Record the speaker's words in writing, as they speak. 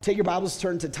Take your Bibles,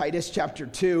 turn to Titus chapter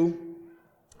 2.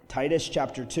 Titus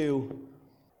chapter 2.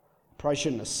 Probably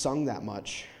shouldn't have sung that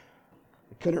much.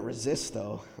 I couldn't resist,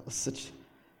 though. It was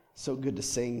so good to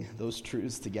sing those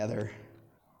truths together.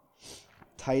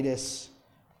 Titus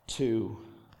 2.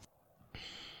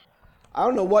 I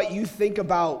don't know what you think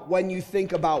about when you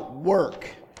think about work,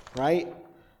 right?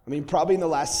 I mean, probably in the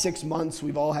last 6 months,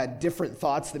 we've all had different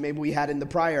thoughts than maybe we had in the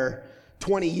prior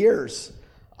 20 years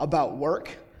about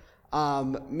work.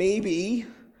 Maybe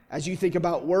as you think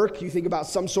about work, you think about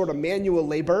some sort of manual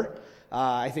labor.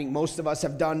 I think most of us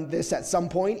have done this at some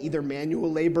point, either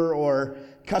manual labor or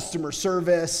customer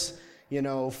service,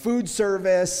 food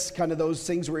service, kind of those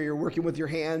things where you're working with your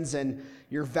hands and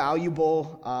you're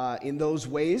valuable in those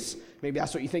ways. Maybe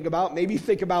that's what you think about. Maybe you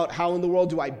think about how in the world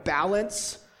do I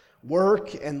balance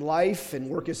work and life, and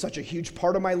work is such a huge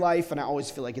part of my life, and I always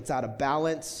feel like it's out of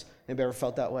balance. Anybody ever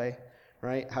felt that way?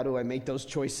 Right? How do I make those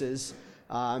choices?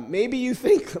 Maybe you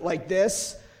think like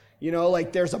this,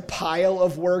 like there's a pile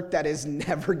of work that is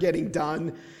never getting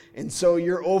done, and so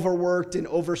you're overworked and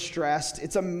overstressed.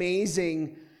 It's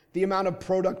amazing the amount of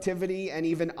productivity and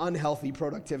even unhealthy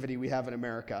productivity we have in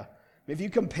America. If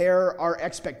you compare our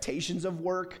expectations of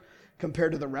work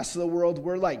compared to the rest of the world,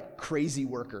 we're like crazy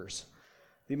workers.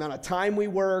 The amount of time we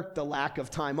work, the lack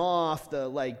of time off,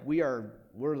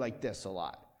 we're like this a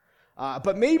lot.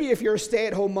 But maybe if you're a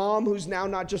stay-at-home mom who's now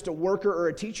not just a worker or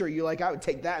a teacher, you're like, I would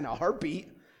take that in a heartbeat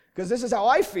because this is how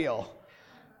I feel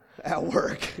at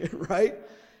work, right?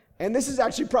 And this is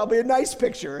actually probably a nice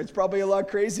picture. It's probably a lot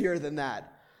crazier than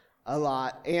that, a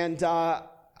lot. And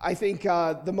I think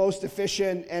the most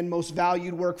efficient and most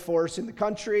valued workforce in the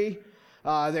country,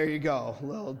 there you go, a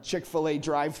little Chick-fil-A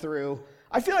drive-through.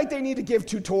 I feel like they need to give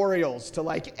tutorials to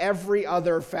like every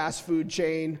other fast food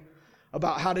chain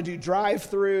about how to do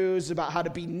drive-thrus, about how to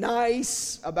be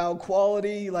nice, about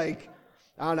quality. I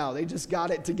don't know, they just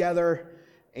got it together.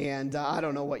 And I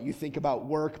don't know what you think about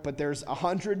work, but there's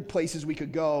 100 places we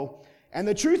could go. And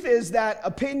the truth is that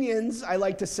opinions, I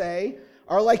like to say,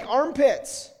 are like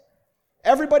armpits.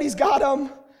 Everybody's got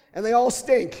them, and they all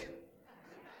stink.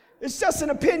 It's just an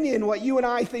opinion what you and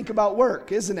I think about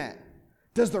work, isn't it?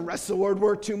 Does the rest of the world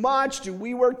work too much? Do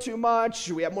we work too much?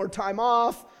 Should we have more time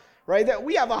off? Right? That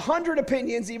we have 100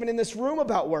 opinions even in this room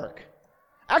about work.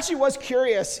 Actually was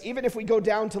curious, even if we go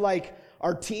down to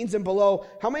our teens and below,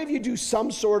 how many of you do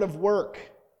some sort of work?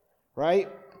 Right?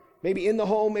 Maybe in the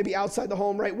home, maybe outside the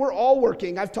home, right? We're all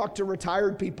working. I've talked to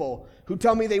retired people who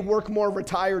tell me they work more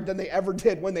retired than they ever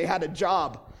did when they had a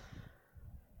job.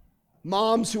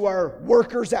 Moms who are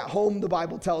workers at home, the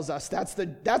Bible tells us, that's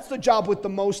the job with the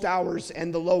most hours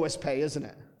and the lowest pay, isn't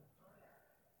it?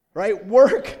 Right?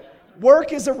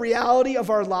 Work is a reality of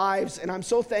our lives, and I'm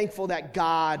so thankful that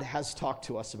God has talked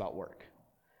to us about work.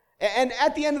 And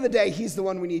at the end of the day, He's the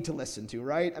one we need to listen to,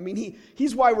 right? I mean,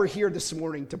 He's why we're here this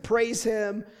morning, to praise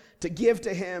Him, to give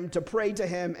to Him, to pray to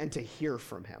Him, and to hear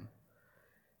from Him.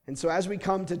 And so as we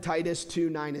come to Titus 2,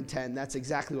 9, and 10, that's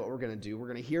exactly what we're going to do. We're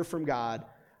going to hear from God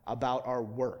about our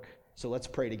work. So let's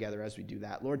pray together as we do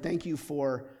that. Lord, thank you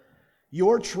for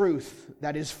your truth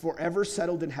that is forever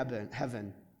settled in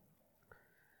heaven.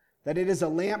 That it is a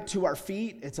lamp to our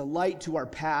feet, it's a light to our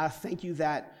path. Thank you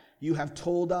that you have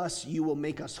told us you will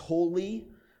make us holy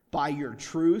by your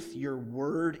truth. Your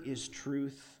word is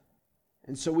truth.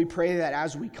 And so we pray that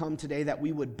as we come today, that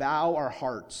we would bow our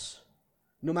hearts,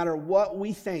 no matter what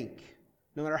we think,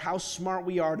 no matter how smart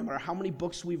we are, no matter how many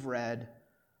books we've read,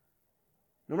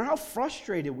 no matter how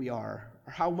frustrated we are,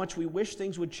 or how much we wish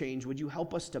things would change, would you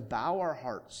help us to bow our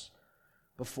hearts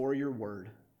before your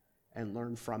word and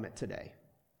learn from it today?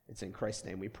 It's in Christ's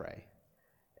name we pray.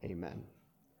 Amen.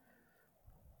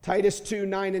 Titus 2,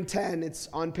 9, and 10. It's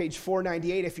on page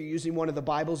 498 if you're using one of the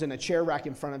Bibles in a chair rack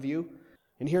in front of you.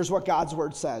 And here's what God's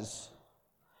word says.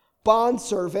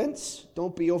 Bondservants,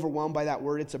 don't be overwhelmed by that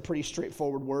word. It's a pretty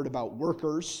straightforward word about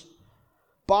workers.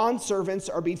 Bondservants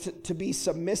are to be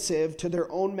submissive to their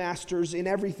own masters in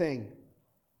everything.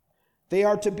 They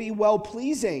are to be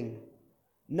well-pleasing,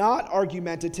 not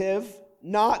argumentative,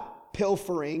 not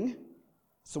pilfering.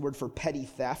 It's the word for petty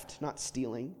theft, not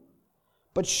stealing,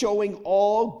 but showing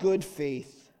all good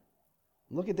faith.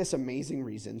 Look at this amazing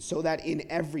reason, so that in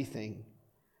everything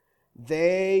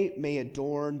they may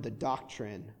adorn the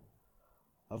doctrine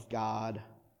of God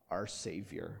our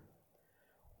Savior.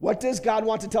 What does God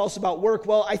want to tell us about work?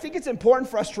 Well, I think it's important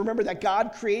for us to remember that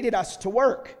God created us to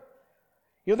work.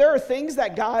 There are things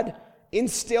that God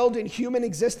instilled in human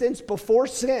existence before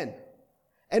sin,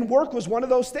 and work was one of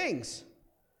those things.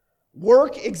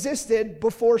 Work existed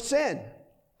before sin.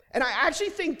 And I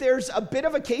actually think there's a bit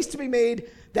of a case to be made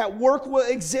that work will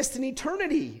exist in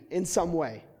eternity in some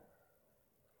way.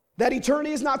 That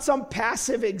eternity is not some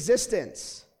passive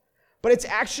existence, but it's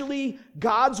actually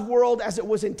God's world as it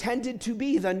was intended to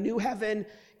be, the new heaven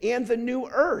and the new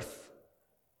earth.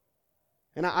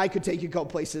 And I could take you a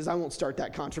couple places. I won't start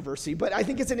that controversy, but I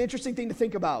think it's an interesting thing to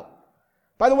think about.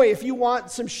 By the way, if you want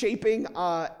some shaping,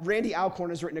 Randy Alcorn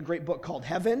has written a great book called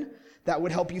Heaven that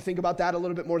would help you think about that a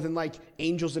little bit more than like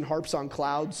angels and harps on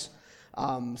clouds.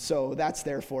 So that's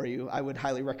there for you. I would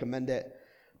highly recommend it.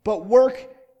 But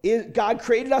God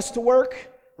created us to work,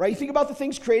 right? You think about the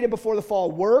things created before the fall: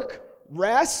 work,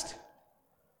 rest,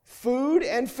 food,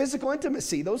 and physical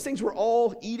intimacy. Those things we're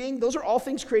all eating. Those are all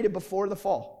things created before the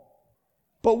fall.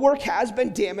 But work has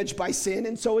been damaged by sin,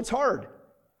 and so it's hard,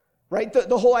 right?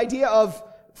 The whole idea of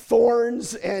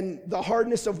thorns and the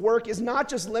hardness of work is not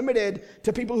just limited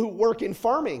to people who work in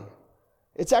farming.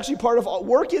 It's actually part of all.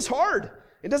 Work is hard.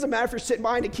 It doesn't matter if you're sitting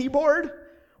behind a keyboard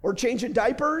or changing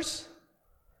diapers.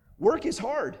 Work is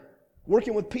hard.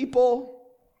 Working with people.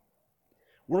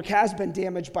 Work has been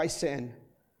damaged by sin,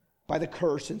 by the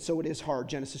curse, and so it is hard.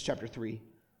 Genesis chapter 3.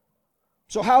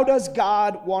 So how does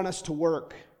God want us to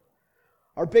work?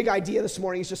 Our big idea this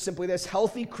morning is just simply this: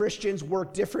 healthy Christians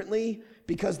work differently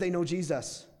because they know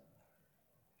Jesus.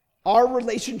 Our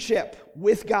relationship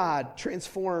with God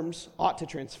ought to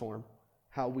transform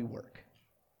how we work.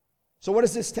 So what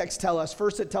does this text tell us?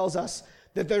 First, it tells us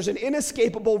that there's an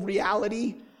inescapable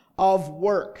reality of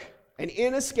work. An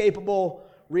inescapable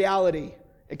reality.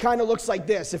 It kind of looks like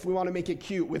this if we want to make it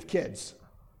cute with kids.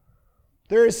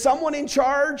 There is someone in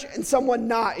charge and someone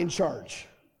not in charge.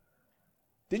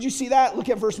 Did you see that? Look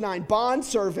at verse 9.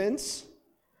 Bondservants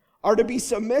are to be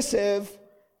submissive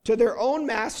to their own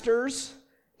masters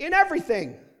in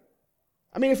everything.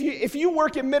 I mean, if you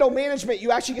work in middle management,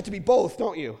 you actually get to be both,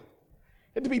 don't you?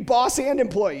 You have to be boss and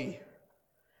employee.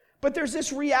 But there's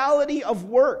this reality of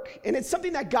work, and it's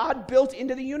something that God built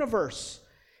into the universe.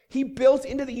 He built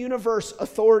into the universe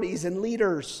authorities and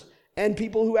leaders and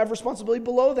people who have responsibility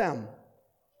below them.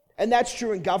 And that's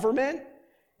true in government.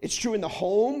 It's true in the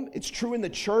home. It's true in the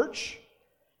church.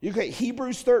 You look at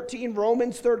Hebrews 13,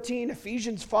 Romans 13,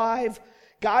 Ephesians 5.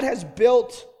 God has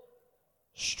built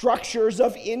structures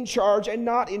of in charge and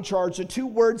not in charge. The two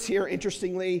words here,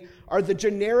 interestingly, are the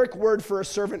generic word for a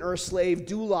servant or a slave,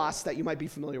 doulos, that you might be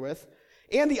familiar with.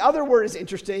 And the other word is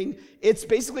interesting. It's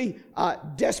basically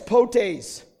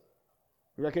despotes.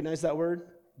 You recognize that word?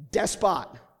 Despot.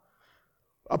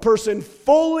 A person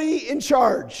fully in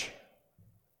charge.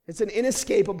 It's an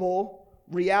inescapable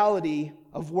reality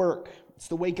of work. It's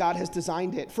the way God has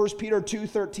designed it. 1 Peter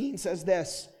 2:13 says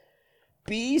this: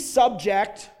 be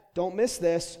subject, don't miss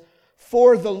this,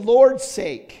 for the Lord's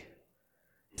sake,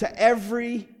 to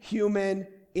every human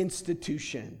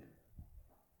institution.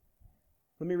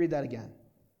 Let me read that again.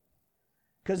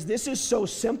 Because this is so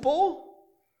simple,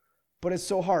 but it's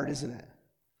so hard, isn't it?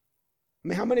 I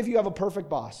mean, how many of you have a perfect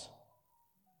boss?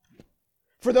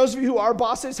 For those of you who are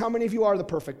bosses, how many of you are the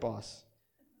perfect boss?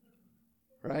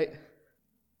 Right?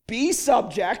 Be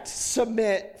subject,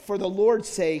 submit for the Lord's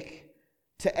sake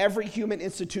to every human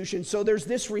institution. So there's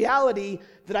this reality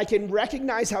that I can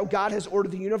recognize how God has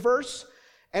ordered the universe,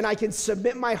 and I can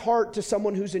submit my heart to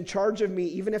someone who's in charge of me,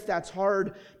 even if that's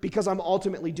hard, because I'm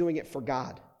ultimately doing it for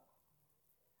God.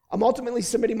 I'm ultimately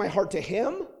submitting my heart to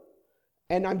Him,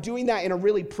 and I'm doing that in a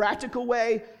really practical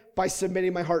way by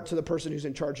submitting my heart to the person who's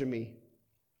in charge of me.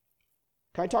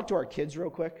 Can I talk to our kids real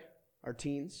quick? Our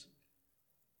teens?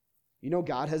 You know,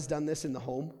 God has done this in the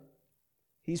home.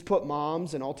 He's put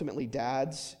moms and ultimately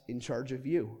dads in charge of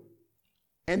you.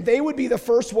 And they would be the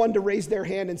first one to raise their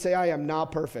hand and say, I am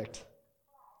not perfect.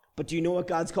 But do you know what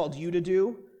God's called you to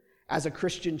do as a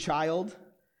Christian child,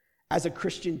 as a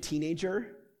Christian teenager?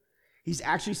 He's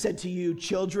actually said to you,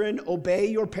 children, obey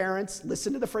your parents.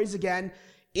 Listen to the phrase again.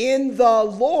 In the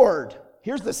Lord.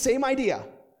 Here's the same idea.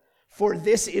 For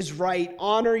this is right.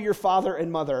 Honor your father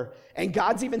and mother. And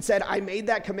God's even said, I made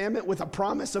that commandment with a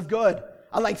promise of good.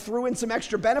 I threw in some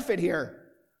extra benefit here.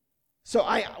 So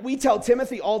we tell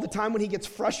Timothy all the time when he gets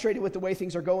frustrated with the way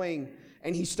things are going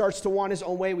and he starts to want his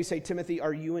own way, we say, Timothy,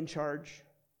 are you in charge?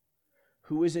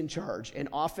 Who is in charge? And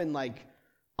often,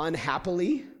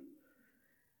 unhappily,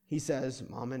 he says,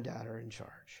 Mom and Dad are in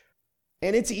charge.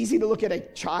 And it's easy to look at a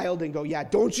child and go, yeah,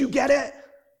 don't you get it?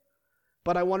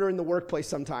 But I wonder in the workplace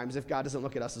sometimes if God doesn't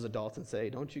look at us as adults and say,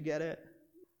 don't you get it?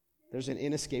 There's an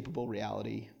inescapable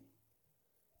reality.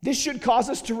 This should cause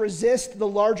us to resist the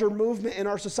larger movement in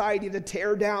our society to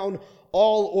tear down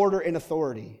all order and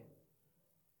authority.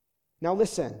 Now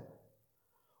listen,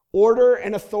 order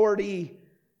and authority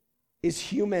is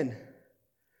human.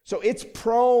 So it's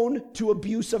prone to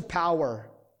abuse of power,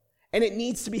 and it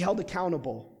needs to be held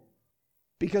accountable.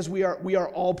 because we are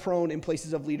all prone in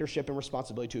places of leadership and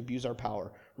responsibility to abuse our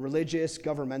power. Religious,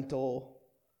 governmental,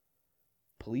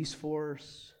 police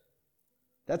force.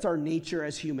 That's our nature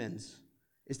as humans,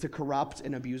 is to corrupt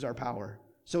and abuse our power.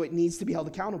 So it needs to be held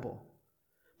accountable.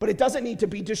 But it doesn't need to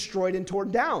be destroyed and torn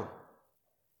down.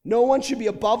 No one should be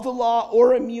above the law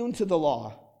or immune to the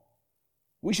law.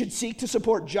 We should seek to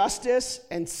support justice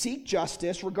and seek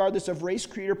justice regardless of race,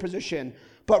 creed, or position.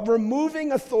 But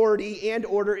removing authority and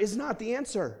order is not the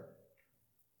answer.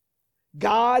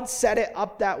 God set it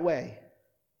up that way.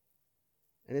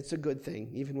 And it's a good thing,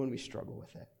 even when we struggle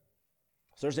with it.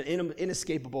 So there's an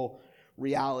inescapable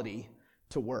reality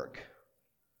to work.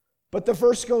 But the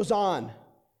verse goes on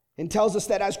and tells us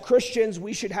that as Christians,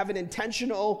 we should have an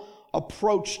intentional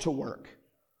approach to work.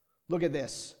 Look at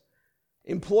this.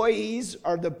 Employees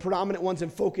are the predominant ones in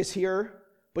focus here,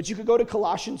 but you could go to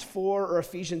Colossians 4 or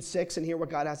Ephesians 6 and hear what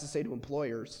God has to say to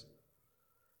employers.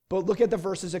 But look at the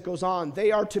verses it goes on.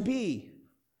 They are to be,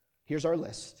 here's our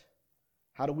list.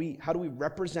 How do we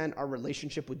represent our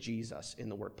relationship with Jesus in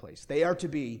the workplace? They are to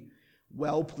be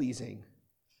well-pleasing,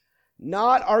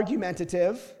 not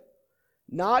argumentative,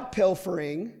 not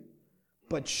pilfering,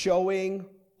 but showing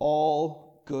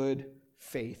all good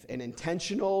faith, an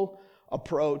intentional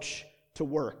approach to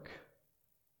work.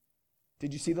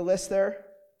 Did you see the list there?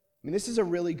 I mean, this is a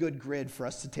really good grid for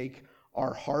us to take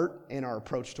our heart and our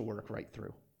approach to work right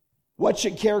through. What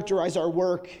should characterize our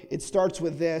work? It starts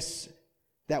with this,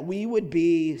 that we would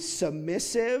be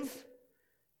submissive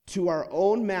to our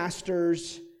own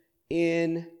masters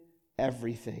in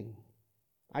everything.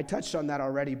 I touched on that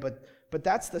already, but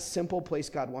that's the simple place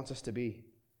God wants us to be.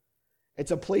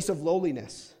 It's a place of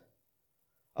lowliness,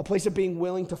 a place of being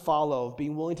willing to follow, of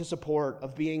being willing to support,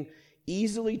 of being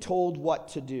easily told what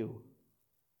to do.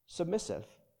 Submissive.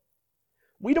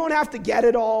 We don't have to get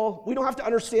it all. We don't have to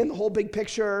understand the whole big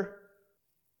picture.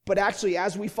 But actually,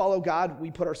 as we follow God,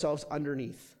 we put ourselves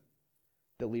underneath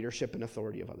the leadership and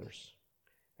authority of others.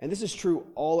 And this is true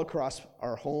all across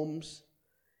our homes.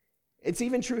 It's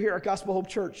even true here at Gospel Hope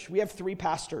Church. We have 3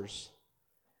 pastors.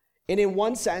 And in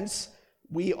one sense,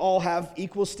 we all have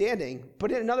equal standing.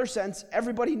 But in another sense,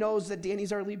 everybody knows that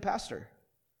Danny's our lead pastor.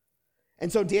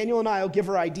 And so Daniel and I will give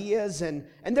her ideas. And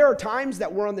there are times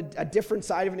that we're on a different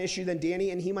side of an issue than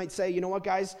Danny. And he might say, you know what,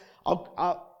 guys, I'm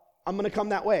going to come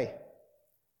that way.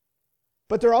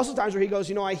 But there are also times where he goes,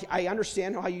 I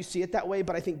understand how you see it that way,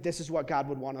 but I think this is what God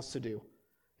would want us to do.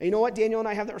 And you know what? Daniel and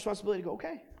I have that responsibility to go,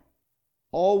 okay.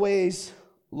 Always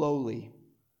lowly.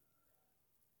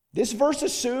 This verse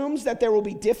assumes that there will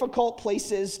be difficult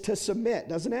places to submit,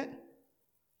 doesn't it?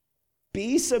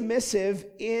 Be submissive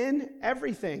in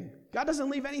everything. God doesn't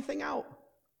leave anything out.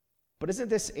 But isn't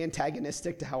this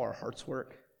antagonistic to how our hearts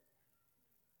work?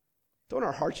 Don't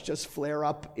our hearts just flare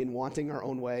up in wanting our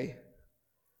own way?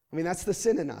 I mean, that's the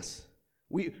sin in us.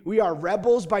 We are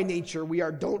rebels by nature. We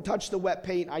are don't touch the wet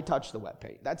paint, I touch the wet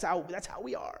paint. That's how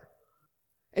we are.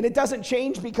 And it doesn't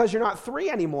change because you're not 3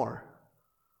 anymore.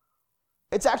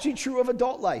 It's actually true of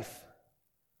adult life.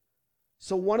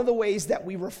 So one of the ways that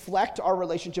we reflect our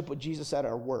relationship with Jesus at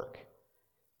our work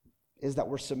is that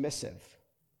we're submissive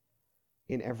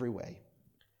in every way.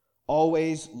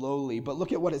 Always lowly. But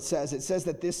look at what it says. It says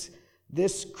that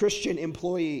this Christian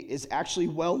employee is actually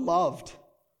well-loved.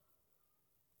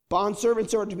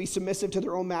 Bondservants are to be submissive to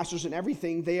their own masters in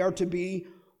everything. They are to be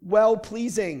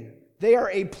well-pleasing. They are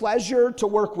a pleasure to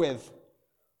work with.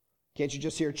 Can't you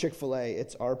just hear Chick-fil-A?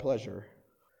 It's our pleasure.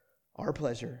 Our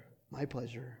pleasure. My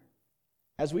pleasure.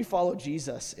 As we follow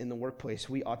Jesus in the workplace,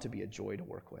 we ought to be a joy to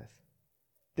work with.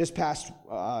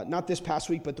 Not this past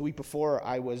week, but the week before,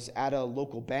 I was at a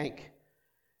local bank,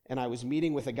 and I was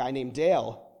meeting with a guy named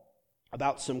Dale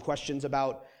about some questions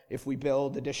about if we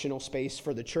build additional space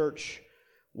for the church,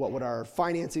 what would our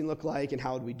financing look like, and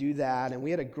how would we do that? And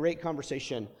we had a great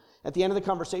conversation. At the end of the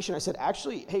conversation, I said,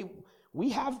 actually, hey, we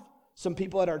have some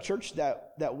people at our church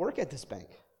that work at this bank,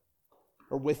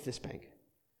 or with this bank.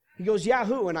 He goes, yeah,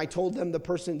 who? And I told them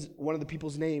one of the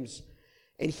people's names.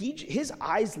 And his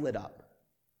eyes lit up.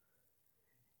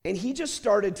 And he just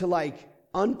started to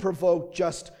unprovoked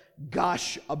just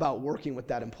gush about working with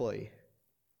that employee.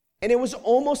 And it was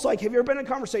almost like, have you ever been in a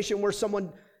conversation where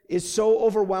someone is so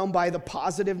overwhelmed by the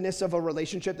positiveness of a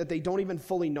relationship that they don't even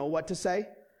fully know what to say,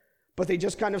 but they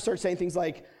just kind of start saying things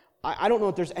like, I don't know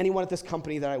if there's anyone at this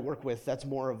company that I work with that's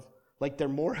more of, they're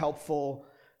more helpful,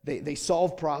 they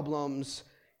solve problems.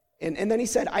 And then he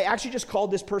said, I actually just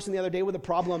called this person the other day with a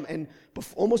problem, and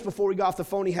almost before we got off the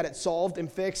phone, he had it solved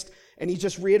and fixed, and he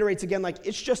just reiterates again,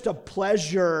 it's just a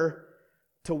pleasure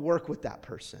to work with that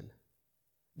person.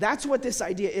 That's what this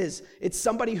idea is. It's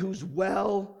somebody who's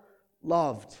well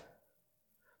loved.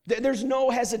 There's no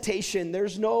hesitation.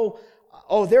 There's no,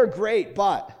 oh, they're great,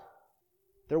 but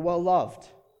they're well loved.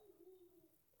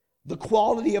 The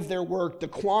quality of their work, the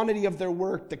quantity of their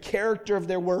work, the character of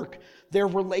their work, their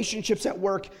relationships at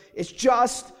work, it's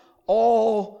just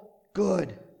all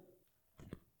good.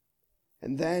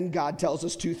 And then God tells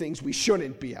us two things we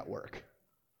shouldn't be at work.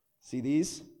 See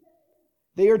these?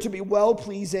 They are to be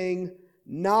well-pleasing,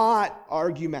 not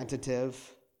argumentative,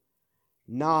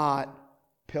 not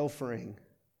pilfering.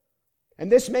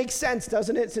 And this makes sense,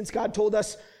 doesn't it? Since God told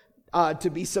us to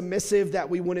be submissive, that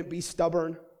we wouldn't be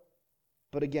stubborn.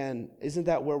 But again, isn't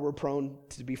that where we're prone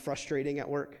to be frustrating at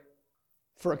work?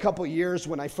 For a couple years,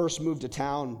 when I first moved to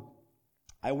town,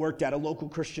 I worked at a local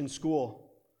Christian school.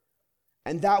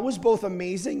 And that was both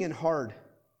amazing and hard.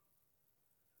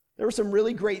 There were some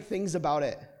really great things about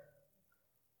it.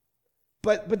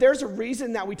 But there's a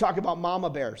reason that we talk about mama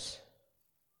bears.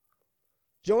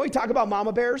 Do you know why we talk about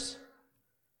mama bears?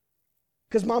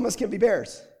 Because mamas can be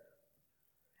bears.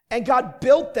 And God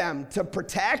built them to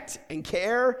protect and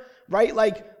care, right?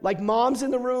 Like moms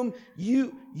in the room,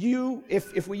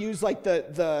 if we use like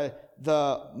the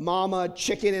mama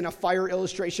chicken in a fire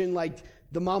illustration, like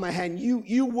the mama hen,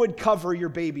 you would cover your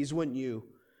babies, wouldn't you?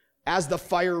 As the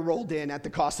fire rolled in at the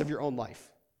cost of your own life.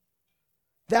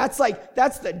 That's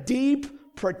the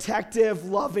deep, protective,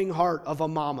 loving heart of a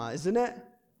mama, isn't it?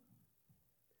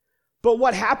 But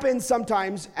what happens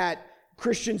sometimes at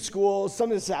Christian schools,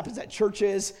 some of this happens at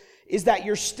churches, is that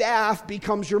your staff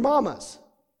becomes your mamas.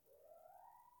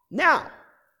 Now,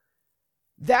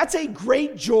 that's a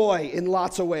great joy in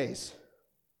lots of ways.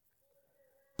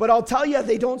 But I'll tell you,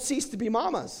 they don't cease to be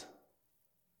mamas.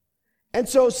 And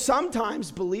so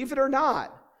sometimes, believe it or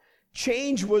not,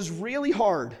 change was really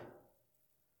hard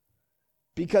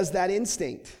because that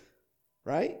instinct,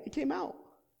 right? It came out.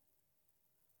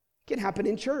 It can happen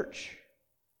in church.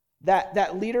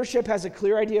 That leadership has a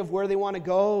clear idea of where they want to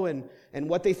go and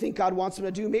what they think God wants them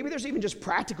to do. Maybe there's even just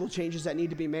practical changes that need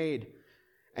to be made.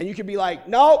 And you could be like,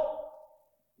 nope,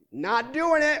 not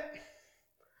doing it.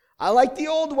 I like the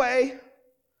old way.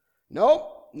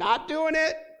 Nope, not doing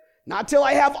it. Not till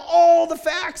I have all the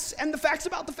facts and the facts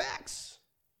about the facts.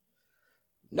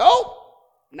 Nope,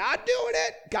 not doing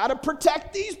it. Got to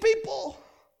protect these people.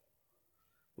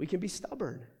 We can be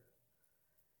stubborn.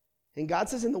 And God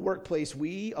says in the workplace,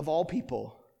 we, of all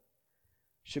people,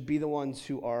 should be the ones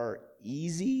who are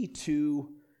easy to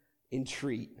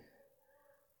entreat.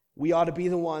 We ought to be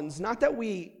the ones, not that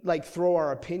we throw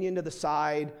our opinion to the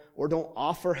side or don't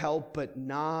offer help, but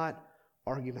not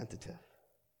argumentative,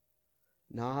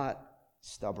 not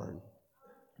stubborn.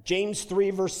 James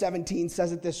 3 verse 17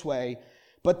 says it this way,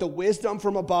 but the wisdom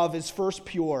from above is first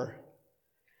pure,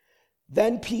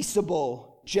 then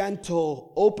peaceable,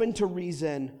 gentle, open to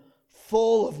reason,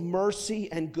 full of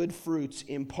mercy and good fruits,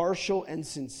 impartial and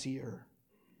sincere.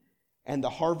 And the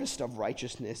harvest of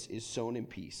righteousness is sown in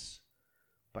peace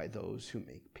by those who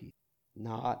make peace.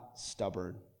 Not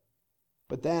stubborn.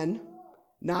 But then,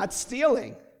 not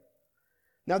stealing.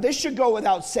 Now, this should go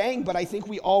without saying, but I think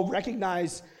we all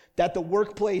recognize that the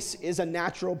workplace is a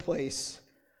natural place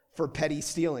for petty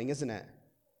stealing, isn't it?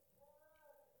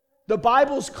 The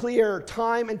Bible's clear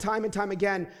time and time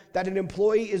again that an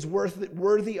employee is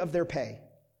worthy of their pay.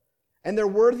 And they're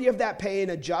worthy of that pay in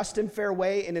a just and fair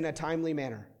way and in a timely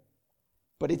manner.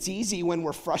 But it's easy when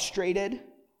we're frustrated,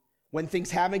 when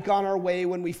things haven't gone our way,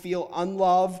 when we feel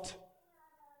unloved,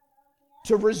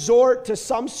 to resort to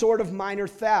some sort of minor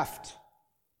theft,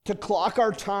 to clock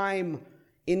our time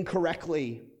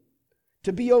incorrectly,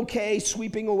 to be okay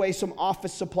sweeping away some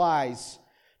office supplies,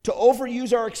 to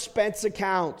overuse our expense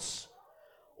accounts,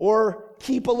 or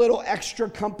keep a little extra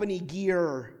company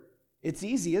gear. It's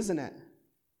easy, isn't it?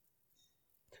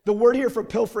 The word here for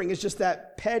pilfering is just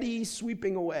that petty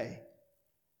sweeping away.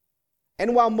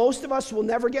 And while most of us will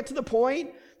never get to the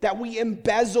point that we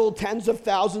embezzle tens of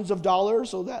thousands of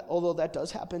dollars, although that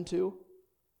does happen too,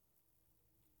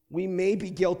 we may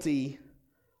be guilty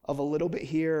of a little bit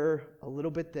here, a little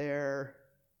bit there.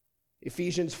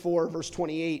 Ephesians 4 verse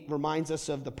 28 reminds us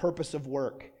of the purpose of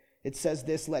work. It says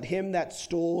this, let him that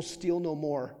stole steal no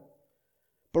more,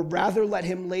 but rather let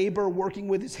him labor working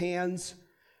with his hands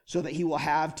so that he will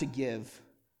have to give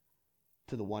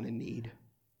to the one in need.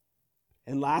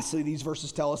 And lastly, these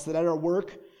verses tell us that at our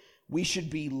work, we should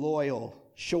be loyal,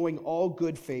 showing all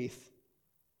good faith.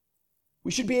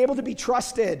 We should be able to be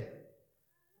trusted.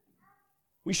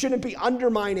 We shouldn't be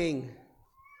undermining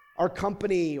our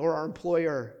company or our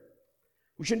employer.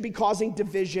 We shouldn't be causing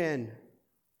division.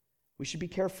 We should be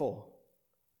careful.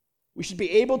 We should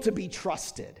be able to be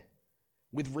trusted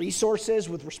with resources,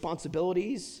 with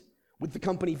responsibilities, with the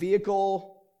company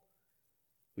vehicle,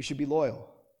 We should be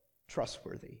loyal,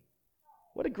 trustworthy.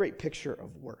 What a great picture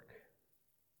of work.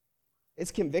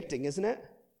 It's convicting, isn't it?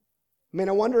 I mean,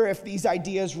 I wonder if these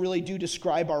ideas really do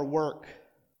describe our work,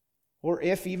 or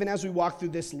if, even as we walk through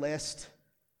this list,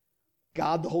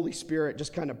 God, the Holy Spirit,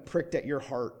 just kind of pricked at your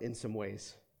heart in some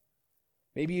ways.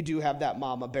 Maybe you do have that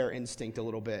mama bear instinct a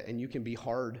little bit, and you can be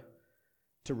hard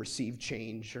to receive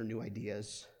change or new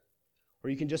ideas. Or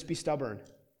you can just be stubborn,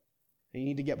 and you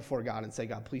need to get before God and say,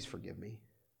 God, please forgive me.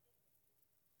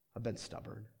 I've been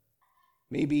stubborn.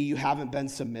 Maybe you haven't been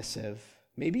submissive.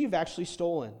 Maybe you've actually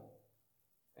stolen.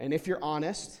 And if you're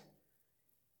honest,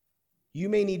 you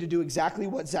may need to do exactly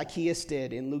what Zacchaeus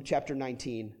did in Luke chapter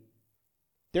 19.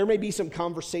 There may be some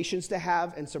conversations to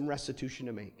have and some restitution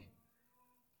to make.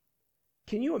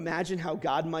 Can you imagine how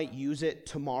God might use it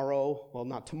tomorrow? Well,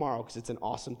 not tomorrow, because it's an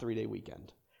awesome 3-day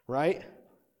weekend, right?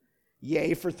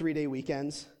 Yay for 3-day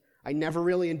weekends. I never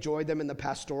really enjoyed them in the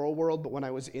pastoral world, but when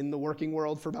I was in the working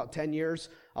world for about 10 years,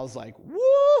 I was like,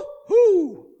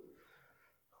 woo-hoo!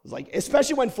 It was like,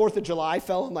 especially when 4th of July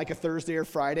fell on like a Thursday or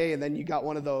Friday, and then you got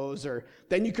one of those, or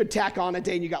then you could tack on a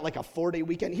day and you got like a 4-day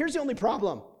weekend. Here's the only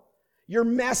problem. You're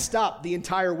messed up the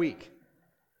entire week.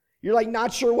 You're like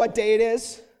not sure what day it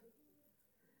is,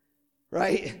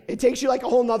 right? It takes you like a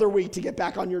whole nother week to get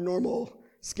back on your normal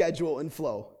schedule and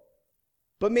flow.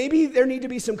 But maybe there need to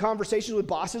be some conversations with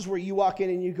bosses where you walk in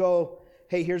and you go,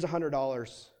 hey, here's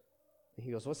 $100. And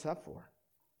he goes, what's that for?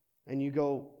 And you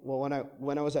go, well,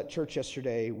 when I was at church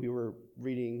yesterday, we were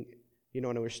reading, and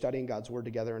we were studying God's word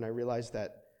together, and I realized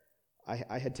that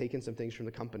I had taken some things from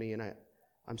the company, and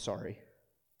I'm sorry.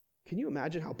 Can you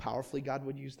imagine how powerfully God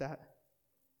would use that?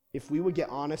 If we would get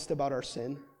honest about our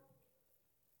sin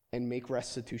and make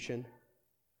restitution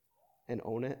and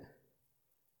own it.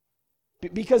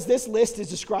 Because this list is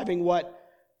describing what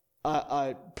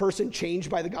a person changed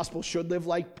by the gospel should live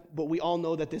like, but we all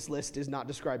know that this list is not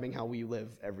describing how we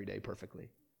live every day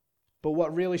perfectly. But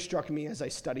what really struck me as I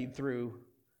studied through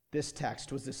this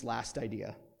text was this last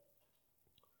idea.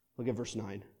 Look at verse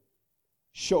 9.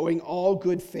 Showing all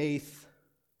good faith,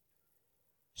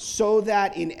 so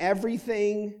that in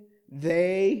everything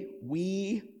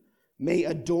we may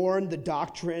adorn the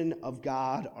doctrine of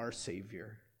God our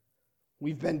Savior.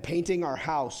 We've been painting our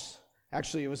house.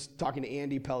 Actually, I was talking to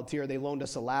Andy Pelletier. They loaned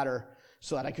us a ladder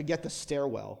so that I could get the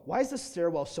stairwell. Why is the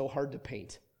stairwell so hard to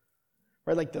paint?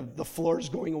 Right, like the floor's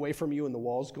going away from you and the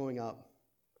wall's going up.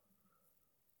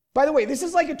 By the way, this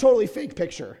is like a totally fake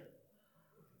picture.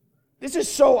 This is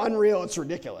so unreal, it's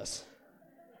ridiculous.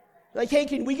 Like, hey,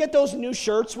 can we get those new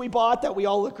shirts we bought that we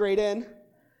all look great in?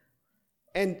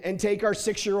 And take our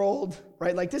 6-year-old,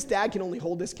 right? Like, this dad can only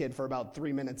hold this kid for about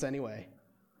 3 minutes anyway.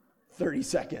 30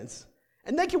 seconds.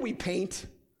 And then can we paint?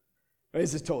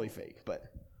 This is totally fake, but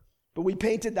we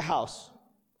painted the house.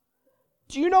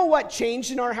 Do you know what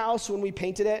changed in our house when we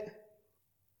painted it?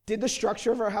 Did the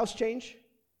structure of our house change?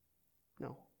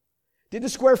 No. Did the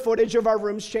square footage of our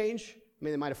rooms change? I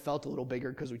mean, they might have felt a little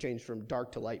bigger because we changed from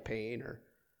dark to light paint.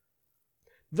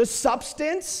 The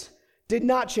substance did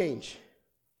not change.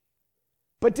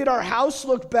 But did our house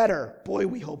look better? Boy,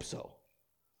 we hope so.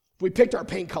 We picked our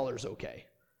paint colors okay,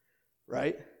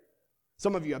 right?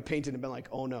 Some of you have painted and been like,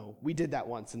 oh no, we did that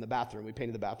once in the bathroom. We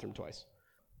painted the bathroom twice.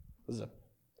 It was a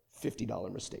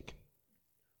 $50 mistake.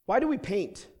 Why do we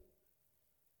paint?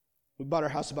 We bought our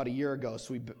house about a year ago,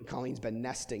 so Colleen's been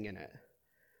nesting in it.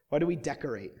 Why do we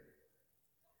decorate?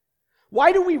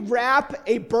 Why do we wrap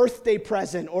a birthday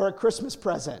present or a Christmas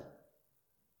present?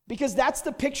 Because that's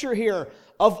the picture here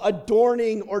of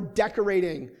adorning or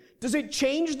decorating. Does it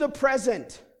change the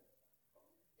present?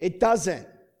 It doesn't.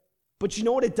 But you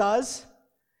know what it does?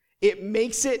 It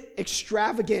makes it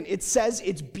extravagant. It says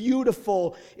it's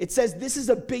beautiful. It says this is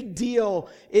a big deal.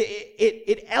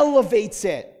 It elevates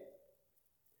it.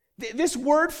 This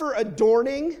word for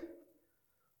adorning,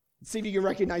 let's see if you can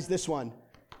recognize this one,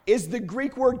 is the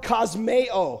Greek word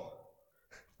kosmeo,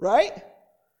 right?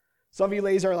 Some of you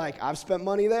ladies are like, I've spent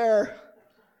money there.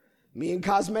 Me and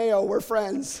Cosmeo, we're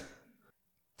friends.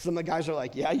 Some of the guys are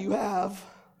like, yeah, you have.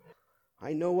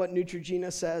 I know what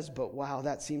Neutrogena says, but wow,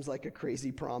 that seems like a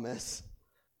crazy promise.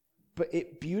 But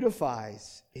it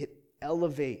beautifies, it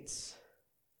elevates.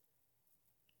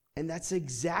 And that's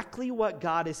exactly what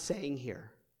God is saying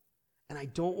here. And I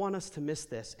don't want us to miss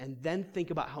this and then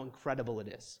think about how incredible it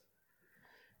is.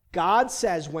 God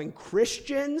says when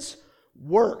Christians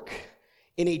work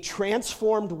in a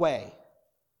transformed way,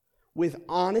 with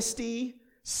honesty,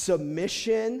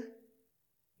 submission,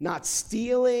 not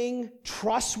stealing,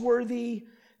 trustworthy,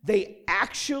 they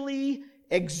actually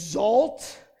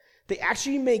exalt, they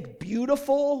actually make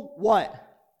beautiful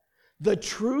what? The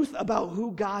truth about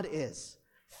who God is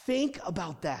Think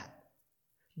about that.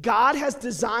 God has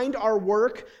designed our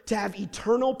work to have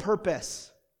eternal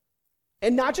purpose.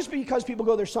 And not just because people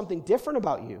go, there's something different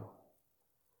about you,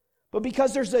 but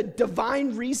because there's a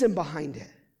divine reason behind it.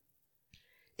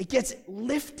 It gets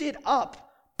lifted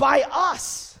up by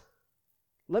us.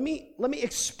 Let me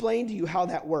explain to you how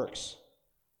that works.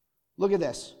 Look at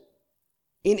this.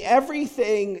 In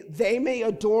everything, they may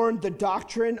adorn the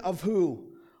doctrine of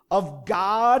who? Of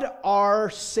God our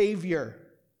Savior.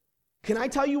 Can I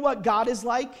tell you what God is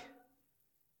like?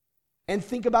 And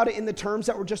think about it in the terms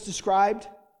that were just described.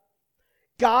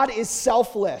 God is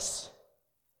selfless.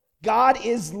 God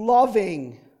is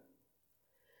loving.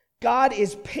 God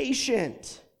is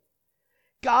patient.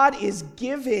 God is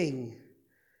giving.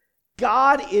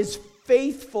 God is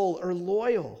faithful or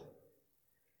loyal.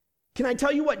 Can I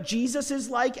tell you what Jesus is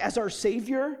like as our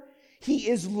Savior? He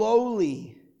is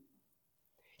lowly.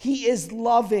 He is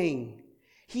loving.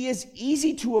 He is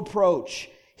easy to approach.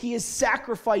 He is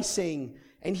sacrificing.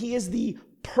 And he is the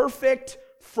perfect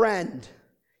friend.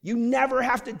 You never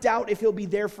have to doubt if he'll be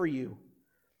there for you.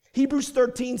 Hebrews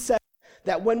 13 says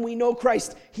that when we know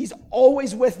Christ, he's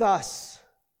always with us.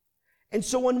 And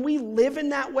so when we live in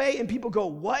that way and people go,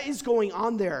 what is going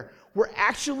on there? We're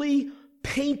actually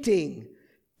painting,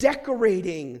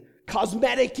 decorating,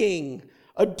 cosmeticing.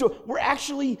 We're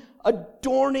actually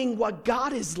adorning what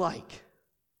God is like.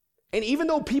 And even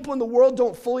though people in the world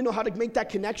don't fully know how to make that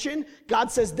connection,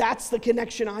 God says, that's the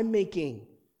connection I'm making.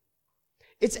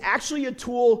 It's actually a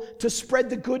tool to spread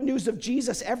the good news of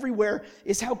Jesus everywhere,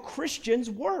 is how Christians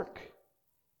work.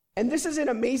 And this is an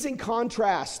amazing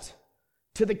contrast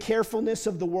to the carefulness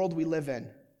of the world we live in.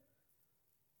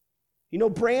 You know,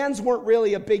 brands weren't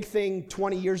really a big thing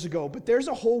 20 years ago, but there's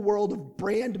a whole world of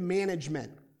brand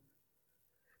management.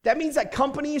 That means that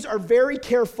companies are very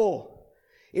careful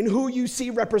in who you see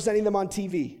representing them on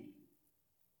TV.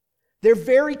 They're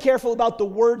very careful about the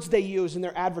words they use in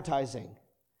their advertising.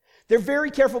 They're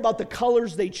very careful about the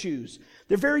colors they choose.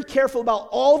 They're very careful about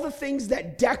all the things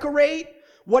that decorate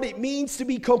what it means to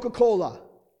be Coca-Cola,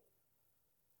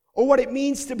 or what it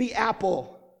means to be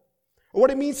Apple, or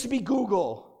what it means to be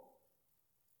Google.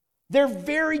 They're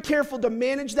very careful to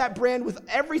manage that brand with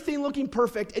everything looking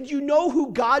perfect. And you know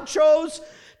who God chose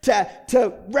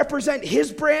to represent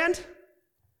his brand?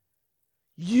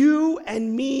 You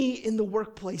and me in the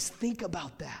workplace. Think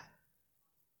about that.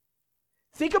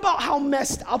 Think about how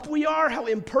messed up we are, how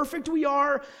imperfect we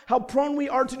are, how prone we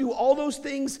are to do all those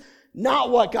things, not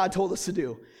what God told us to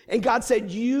do. And God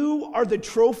said, you are the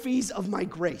trophies of my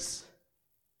grace.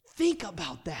 Think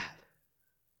about that.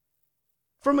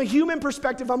 From a human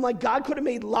perspective, I'm like, God could have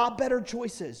made a lot better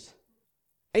choices.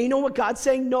 And you know what God's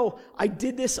saying? No, I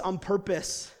did this on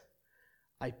purpose.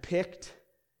 I picked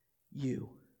you.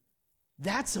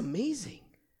 That's amazing.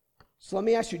 So let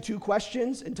me ask you 2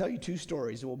 questions and tell you 2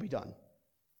 stories, and we'll be done.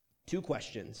 2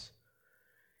 questions.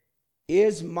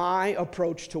 Is my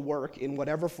approach to work, in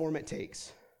whatever form it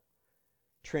takes,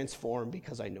 transformed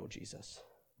because I know Jesus?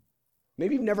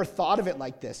 Maybe you've never thought of it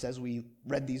like this as we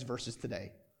read these verses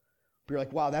today. But you're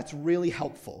like, wow, that's really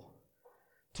helpful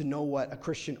to know what a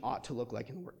Christian ought to look like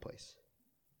in the workplace.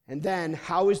 And then,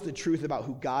 how is the truth about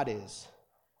who God is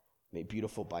made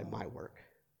beautiful by my work?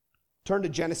 Turn to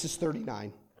Genesis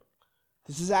 39.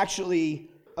 This is actually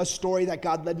a story that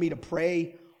God led me to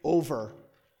pray over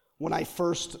when I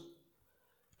first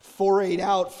forayed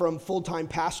out from full-time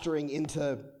pastoring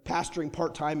into pastoring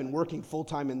part-time and working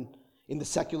full-time in the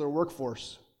secular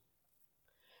workforce.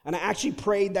 And I actually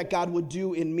prayed that God would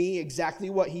do in me exactly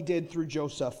what he did through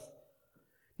Joseph.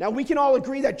 Now, we can all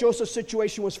agree that Joseph's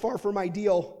situation was far from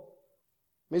ideal.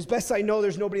 As best I know,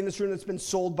 there's nobody in this room that's been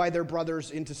sold by their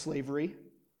brothers into slavery,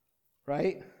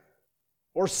 right?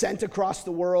 Or sent across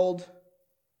the world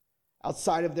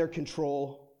outside of their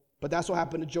control. But that's what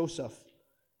happened to Joseph.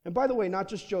 And by the way, not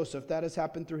just Joseph, that has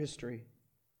happened through history.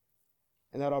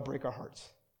 And that ought to break our hearts.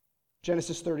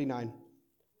 Genesis 39.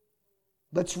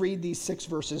 Let's read these 6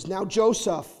 verses. Now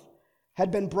Joseph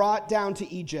had been brought down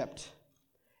to Egypt,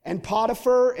 and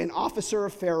Potiphar, an officer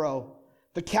of Pharaoh,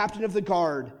 the captain of the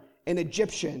guard, an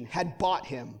Egyptian, had bought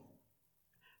him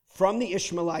from the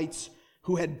Ishmaelites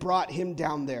who had brought him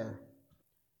down there.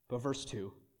 But verse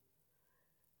 2.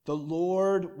 The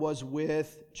Lord was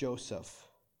with Joseph,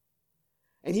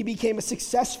 and he became a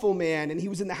successful man, and he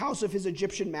was in the house of his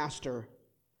Egyptian master.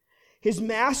 His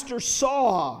master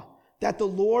saw that the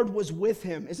Lord was with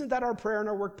him. Isn't that our prayer in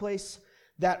our workplace?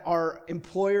 That our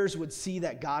employers would see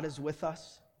that God is with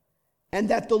us? And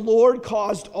that the Lord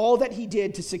caused all that he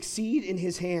did to succeed in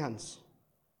his hands.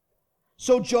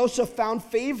 So Joseph found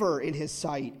favor in his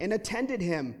sight and attended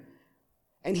him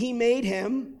And he made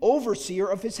him overseer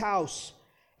of his house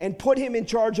and put him in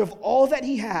charge of all that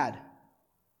he had.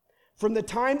 From the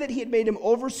time that he had made him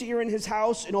overseer in his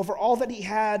house and over all that he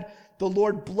had, the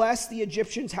Lord blessed the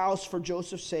Egyptian's house for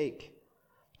Joseph's sake.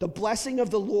 The blessing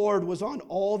of the Lord was on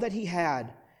all that he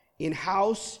had, in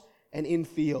house and in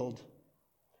field,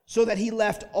 so that he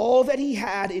left all that he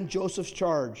had in Joseph's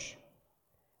charge.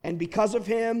 And because of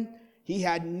him, he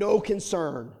had no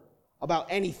concern about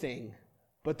anything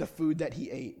but the food that he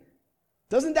ate.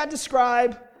 Doesn't that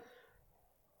describe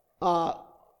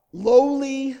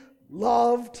lowly,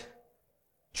 loved,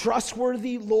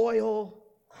 trustworthy, loyal?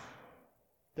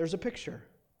 There's a picture.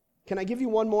 Can I give you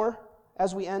one more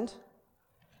as we end?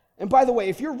 And by the way,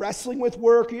 if you're wrestling with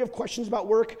work or you have questions about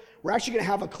work, we're actually going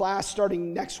to have a class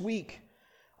starting next week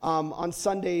on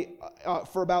Sunday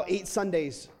for about 8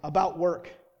 Sundays about work.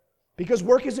 Because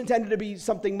work is intended to be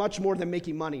something much more than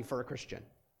making money for a Christian.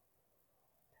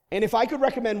 And if I could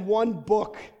recommend one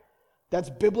book that's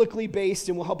biblically based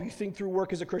and will help you think through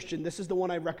work as a Christian, this is the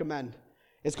one I recommend.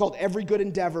 It's called Every Good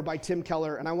Endeavor by Tim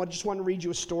Keller, and I just want to read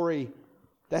you a story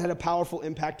that had a powerful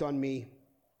impact on me.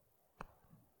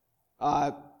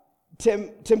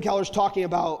 Tim Keller's talking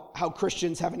about how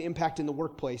Christians have an impact in the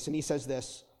workplace, and he says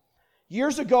this: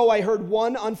 "Years ago, I heard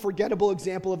one unforgettable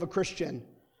example of a Christian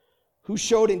who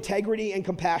showed integrity and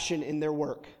compassion in their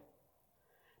work.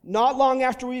 Not long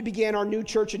after we began our new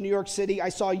church in New York City, I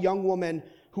saw a young woman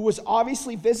who was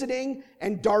obviously visiting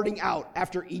and darting out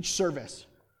after each service."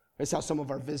 That's how some of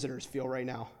our visitors feel right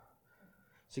now.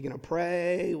 So you're going to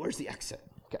pray, where's the exit?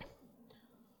 Okay.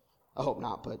 I hope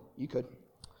not, but you could.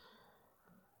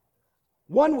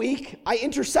 One week, I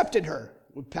intercepted her.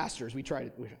 With pastors, we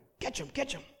tried to catch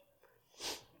him.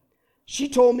 She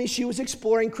told me she was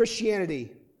exploring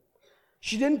Christianity.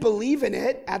 She didn't believe in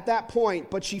it at that point,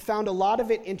 but she found a lot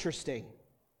of it interesting.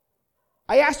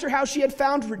 I asked her how she had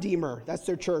found Redeemer, that's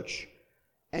their church,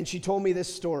 and she told me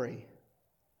this story.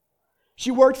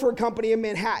 She worked for a company in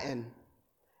Manhattan,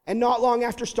 and not long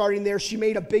after starting there, she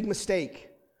made a big mistake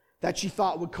that she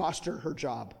thought would cost her her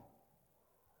job.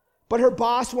 But her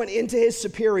boss went into his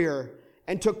superior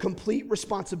and took complete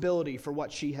responsibility for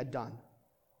what she had done.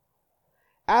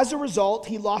 As a result,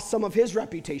 he lost some of his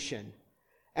reputation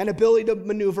and ability to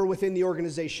maneuver within the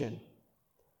organization.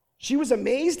 She was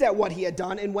amazed at what he had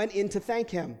done and went in to thank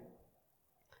him.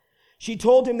 She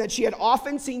told him that she had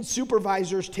often seen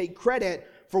supervisors take credit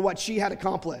for what she had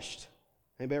accomplished.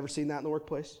 Anybody ever seen that in the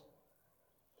workplace?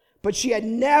 But she had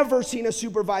never seen a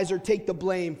supervisor take the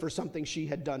blame for something she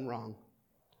had done wrong.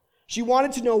 She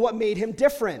wanted to know what made him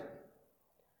different.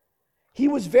 He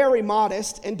was very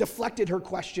modest and deflected her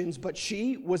questions, but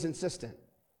she was insistent.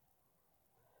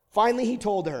 Finally, he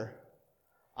told her,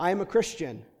 "I am a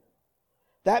Christian.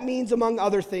 That means, among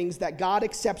other things, that God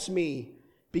accepts me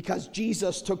because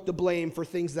Jesus took the blame for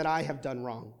things that I have done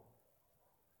wrong.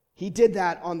 He did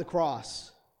that on the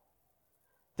cross.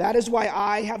 That is why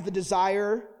I have the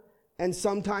desire and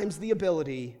sometimes the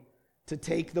ability to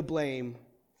take the blame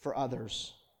for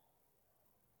others."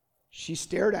 She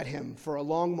stared at him for a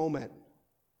long moment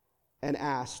and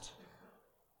asked,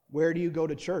 "Where do you go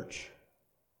to church?"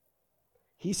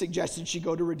 He suggested she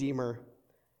go to Redeemer,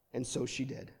 and so she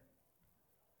did.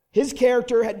 His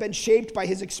character had been shaped by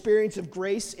his experience of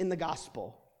grace in the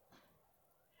gospel,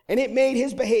 and it made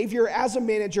his behavior as a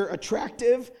manager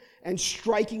attractive and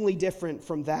strikingly different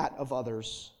from that of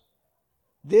others.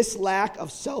 This lack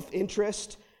of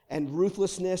self-interest and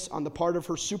ruthlessness on the part of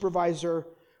her supervisor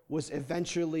was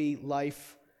eventually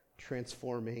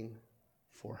life-transforming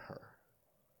for her.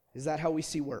 Is that how we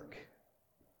see work?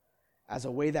 As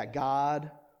a way that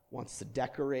God wants to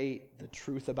decorate the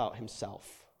truth about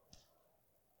himself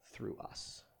through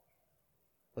us.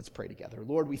 Let's pray together.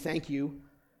 Lord, we thank you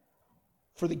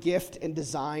for the gift and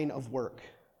design of work.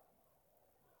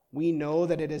 We know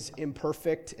that it is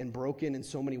imperfect and broken in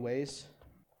so many ways,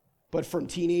 but from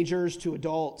teenagers to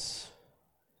adults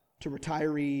to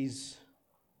retirees,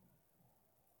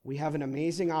 we have an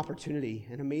amazing opportunity,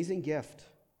 an amazing gift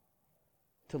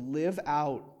to live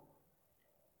out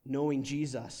knowing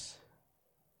Jesus,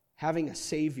 having a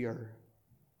Savior,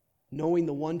 knowing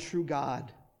the one true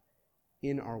God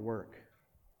in our work.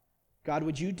 God,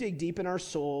 would you dig deep in our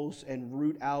souls and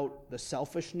root out the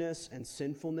selfishness and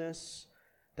sinfulness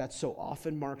that so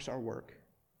often marks our work?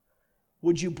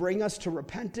 Would you bring us to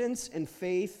repentance and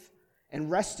faith and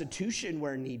restitution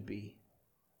where need be?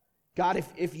 God,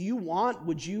 if you want,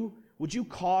 would you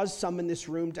cause some in this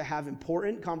room to have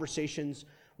important conversations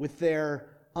with their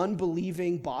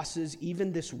unbelieving bosses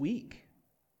even this week?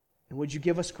 And would you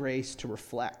give us grace to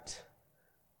reflect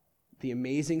the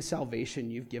amazing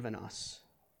salvation you've given us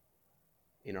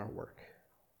in our work?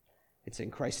 It's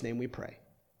in Christ's name we pray.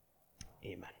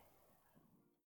 Amen.